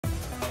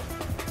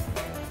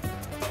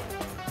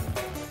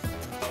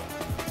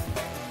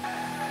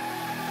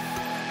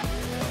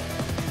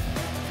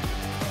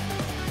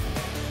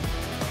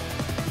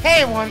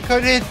Hey everyone,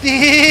 Code is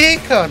the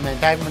Codeman,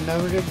 time for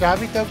another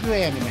Gabi Tokyo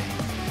anime.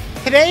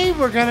 Today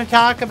we're going to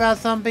talk about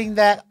something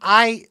that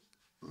I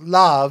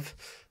love,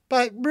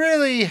 but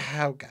really,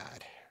 oh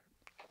god.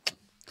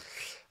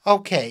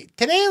 Okay,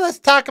 today let's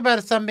talk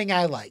about something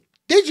I like.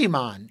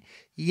 Digimon.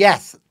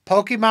 Yes,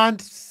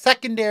 Pokemon's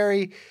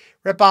secondary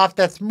ripoff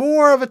that's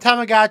more of a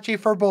Tamagotchi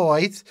for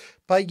boys,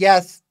 but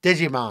yes,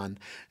 Digimon.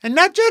 And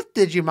not just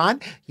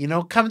Digimon,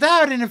 comes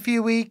out in a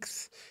few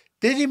weeks.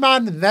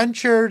 Digimon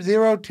Adventure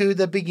 02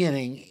 The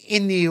Beginning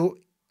in the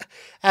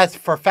as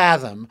for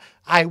Phasm.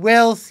 I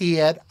will see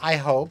it, I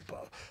hope.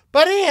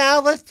 But anyhow,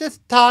 let's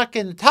just talk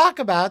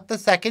about the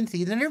second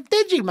season of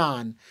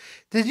Digimon.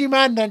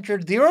 Digimon Adventure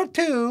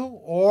 02,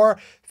 or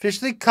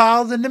officially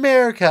called in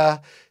America,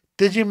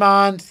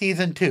 Digimon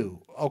Season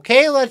 2.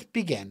 Okay, let's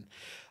begin.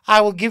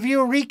 I will give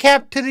you a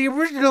recap to the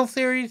original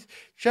series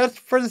just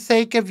for the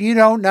sake of you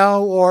don't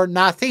know or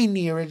not seen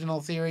the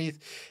original series.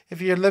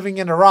 If you're living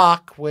in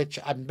Iraq, which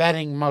I'm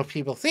betting most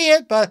people see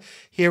it, but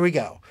here we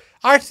go.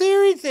 Our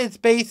series is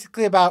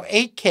basically about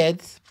 8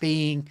 kids,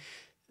 being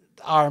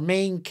our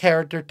main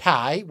character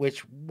Tai,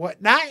 which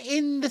not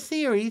in the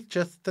series,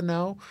 just to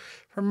know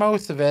for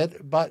most of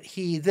it, but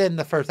he's in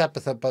the first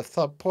episode. But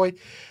the point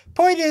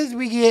is,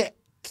 we get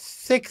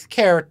 6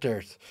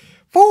 characters.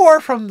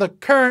 4 from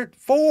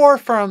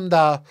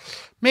the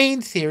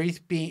main series,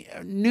 being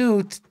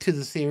new to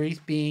the series,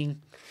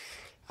 being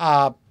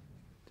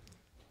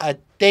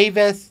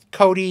Davis,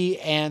 Cody,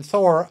 and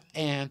Sora,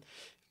 and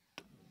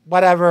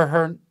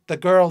whatever the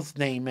girl's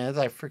name is.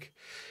 I forget,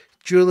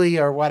 Julie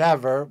or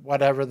whatever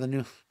the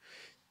new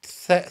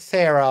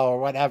Sarah or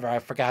whatever. I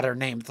forgot her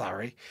name.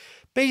 Sorry.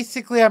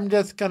 Basically, I'm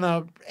just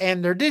gonna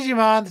and their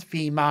Digimons.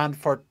 Vmon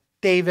for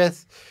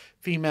Davis.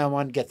 Female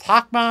one gets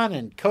Hawkmon,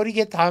 and Cody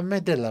gets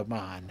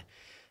Armadillomon.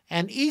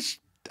 And each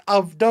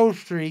of those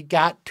 3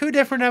 got 2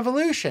 different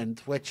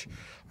evolutions, which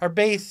are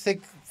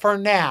basic for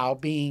now,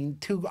 being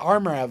 2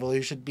 armor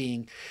evolution,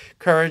 being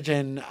Courage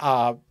and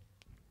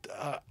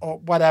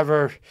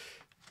whatever,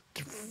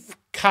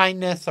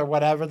 Kindness or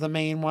whatever the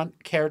main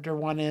character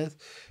one is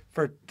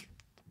for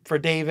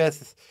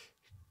Davis.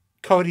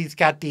 Cody's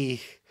got the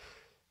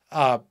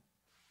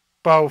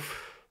both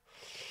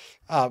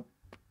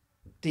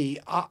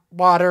the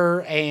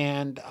water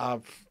and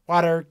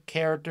water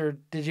character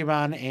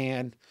Digimon,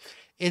 and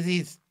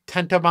Izzy's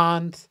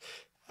Tentomon's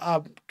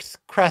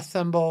crest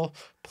symbol,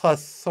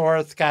 plus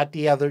Sora's got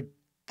the other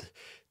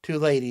 2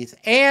 ladies.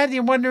 And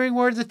you're wondering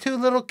where the 2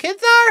 little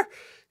kids are?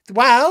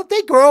 Well,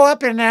 they grow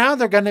up and now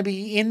they're going to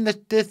be in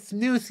this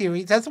new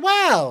series as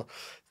well.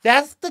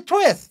 That's the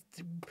twist.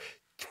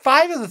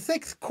 5 of the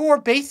 6 core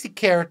basic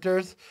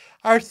characters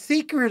are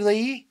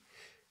secretly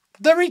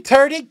the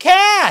returning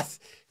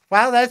cast.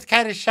 Wow, that's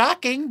kind of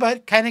shocking,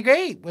 but kind of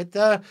great. With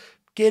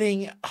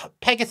getting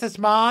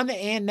Pegasusmon,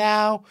 and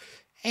now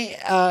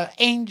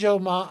Angel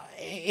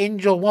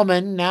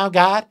Woman now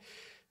got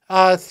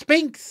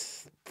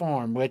Sphinx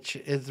form, which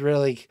is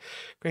really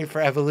great for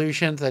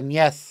evolutions. And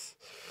yes,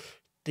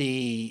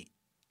 the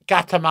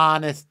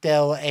Gatomon is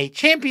still a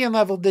champion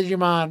level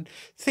Digimon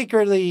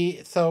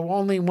secretly, so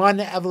only one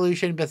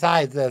evolution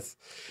besides this.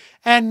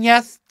 And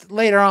yes,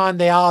 later on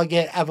they all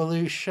get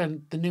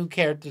evolution. The new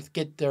characters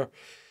get the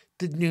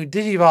new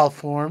Digivolve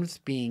forms,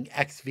 being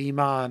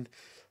XVmon,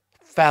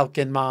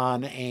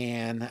 Falconmon,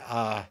 and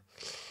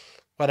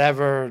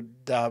whatever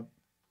the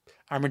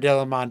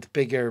Armadillomon's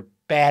bigger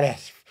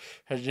badass.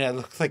 It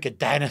looks like a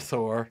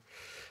dinosaur.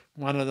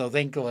 One of those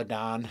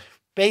Ankylosaur.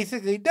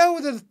 Basically,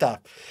 those are the stuff.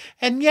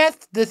 And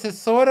yes, this is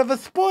sort of a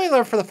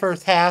spoiler for the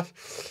first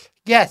half.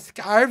 Yes,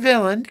 our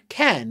villain,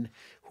 Ken,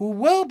 who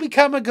will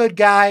become a good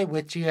guy,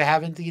 which you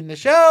haven't seen the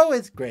show,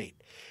 is great.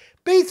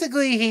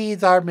 Basically,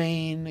 he's our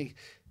main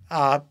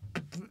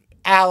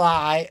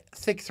ally,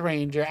 6th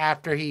Ranger,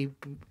 after he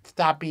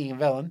stopped being a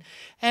villain,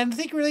 and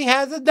secretly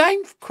has a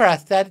 9th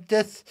crest that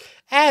just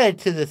added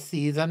to the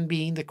season,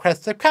 being the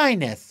Crest of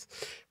Kindness.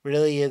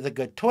 Really is a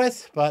good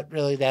twist, but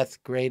really that's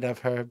great of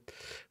her.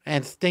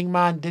 And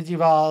Stingmon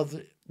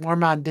Digivolves,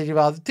 Mormon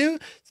Digivolves too,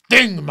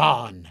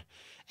 Stingmon!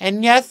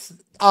 And yes,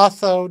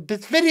 also,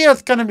 this video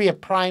is going to be a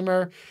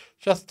primer,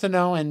 just to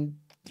know, and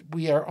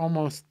we are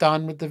almost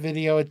done with the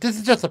video. This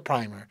is just a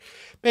primer.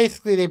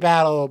 Basically, they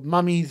battle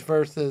mummies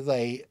versus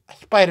a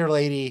spider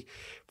lady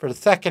for the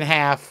second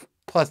half,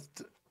 plus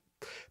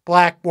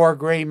Black War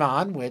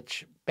Greymon,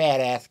 which,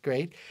 badass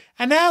great.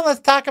 And now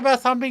let's talk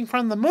about something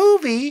from the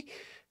movie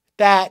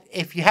that,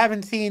 if you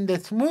haven't seen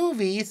this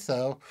movie,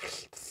 so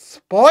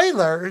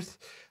spoilers,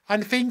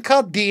 on a thing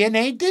called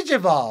DNA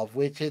Digivolve,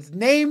 which is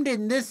named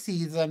in this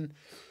season,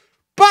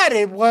 but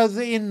it was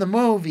in the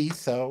movie,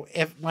 so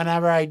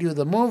whenever I do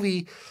the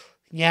movie,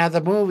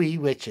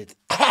 which is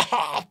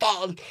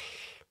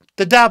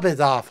the dub is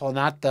awful,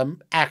 not the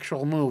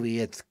actual movie.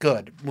 It's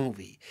good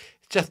movie.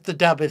 It's just the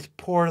dub is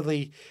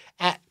poorly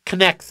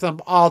connects them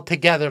all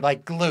together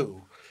like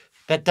glue.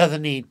 That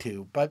doesn't need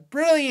to. But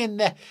really, in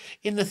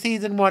the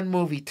season 1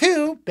 movie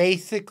 2,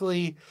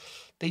 basically,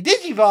 they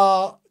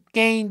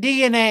gain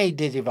DNA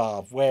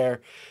Digivolve,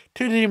 where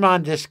two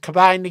Digimon just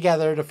combine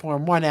together to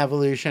form one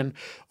evolution,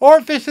 or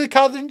officially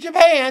called in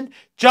Japan,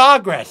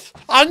 Jogress.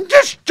 I'm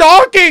just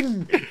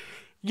joking!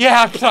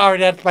 Yeah, I'm sorry,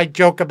 that's my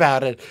joke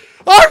about it.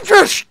 I'm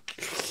just,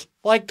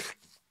 like,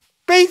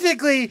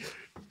 basically,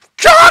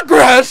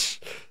 Jogress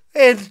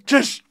is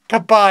just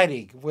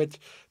combining, which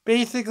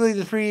basically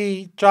the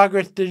three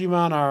Jogress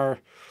Digimon are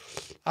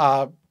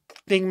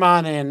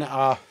Stingmon and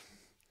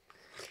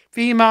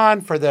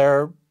Veemon for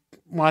their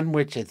one,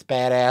 which is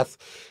badass,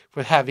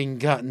 with having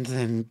guns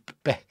and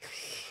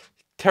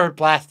turret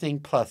blasting,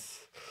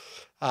 plus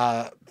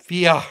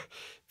VR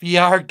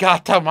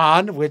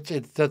Gatamon, which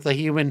is just a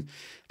human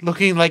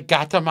looking like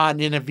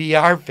Gatamon in a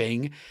VR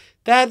thing.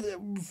 That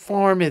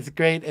form is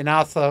great, and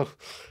also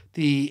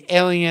the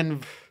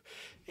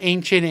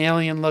ancient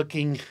alien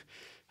looking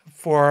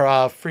for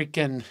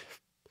freaking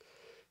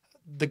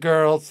the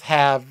girls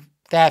have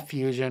that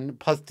fusion,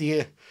 plus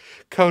the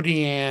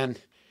Cody and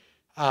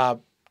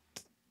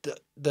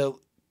the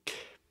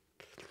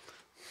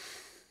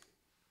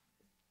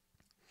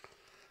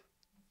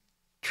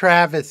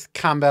Travis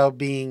combo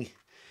being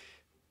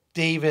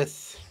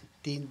Davis,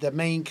 the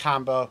main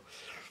combo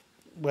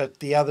with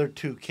the other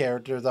two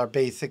characters are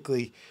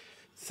basically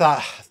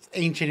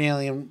ancient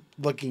alien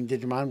looking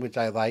Digimon, which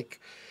I like.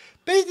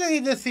 Basically,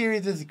 this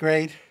series is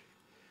great.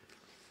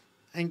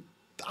 And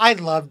I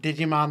love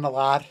Digimon a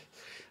lot.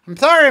 I'm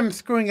sorry I'm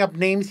screwing up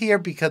names here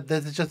because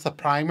this is just a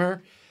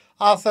primer.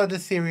 Also, the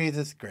series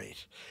is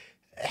great.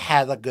 It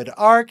had a good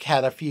arc,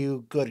 had a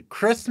few good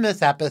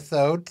Christmas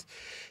episodes.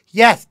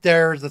 Yes,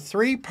 there's a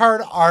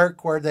 3-part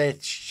arc where they're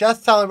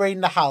just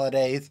celebrating the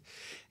holidays,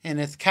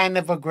 and it's kind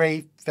of a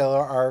great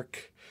filler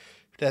arc.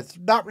 That's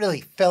not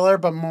really filler,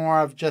 but more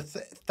of just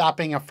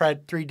stopping a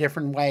thread 3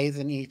 different ways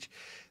in each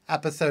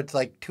episode's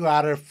like 2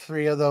 out of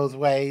 3 of those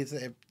ways.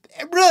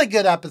 Really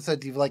good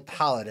episodes if you like the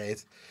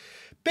holidays.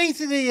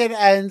 Basically, it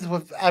ends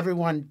with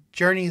everyone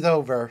journeys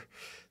over.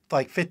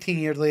 Like 15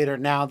 years later,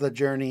 now the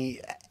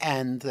journey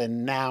ends,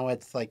 and now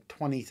it's like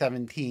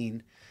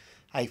 2017.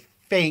 I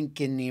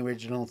think in the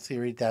original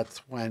series, that's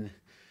when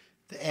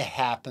it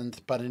happens.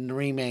 But in the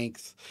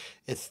remakes,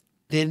 it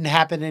didn't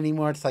happen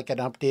anymore. It's like an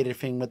updated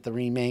thing with the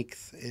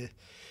remakes.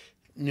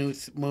 New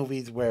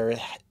movies where it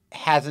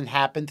hasn't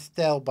happened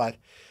still, but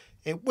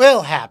it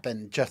will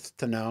happen, just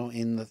to know,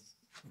 in the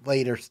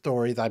later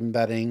stories, I'm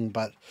betting.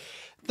 But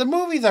the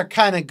movies are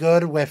kind of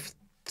good with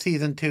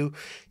season 2.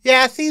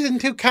 Yeah, season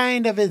 2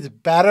 kind of is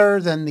better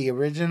than the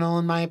original,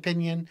 in my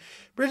opinion.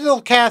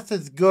 Original cast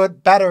is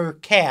good, better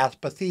cast,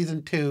 but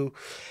season 2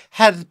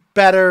 has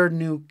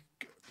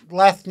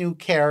less new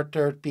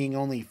characters, being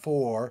only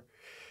 4,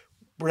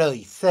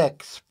 really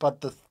 6.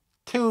 But the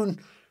 2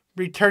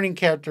 returning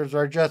characters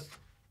are just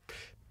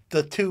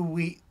the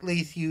 2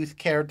 least used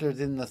characters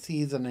in the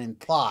season and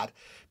plot,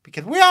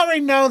 because we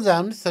already know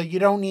them, so you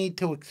don't need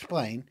to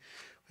explain,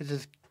 which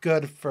is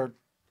good for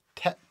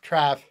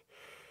Trav,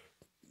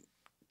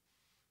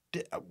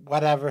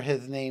 whatever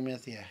his name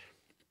is. Yeah,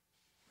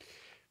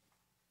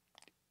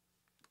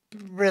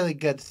 really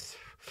good.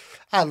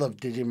 I love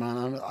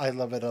Digimon. I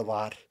love it a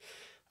lot.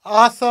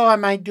 Also, I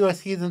might do a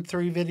season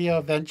 3 video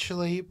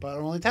eventually, but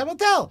only time will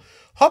tell.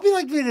 Hope you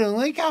liked the video.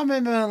 Leave a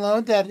comment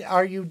below that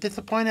are you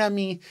disappointed at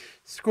me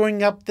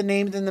screwing up the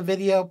names in the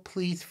video.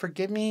 Please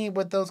forgive me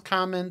with those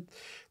comments.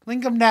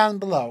 Link them down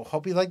below.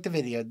 Hope you liked the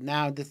video.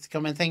 Now, just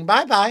comment saying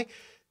bye-bye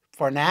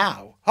for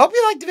now. Hope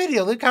you liked the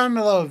video. Leave a comment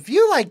below if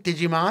you like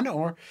Digimon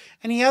or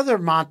any other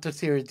monster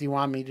series you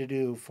want me to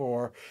do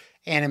for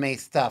anime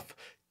stuff.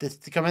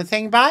 Just comment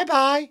saying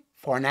bye-bye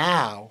for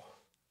now.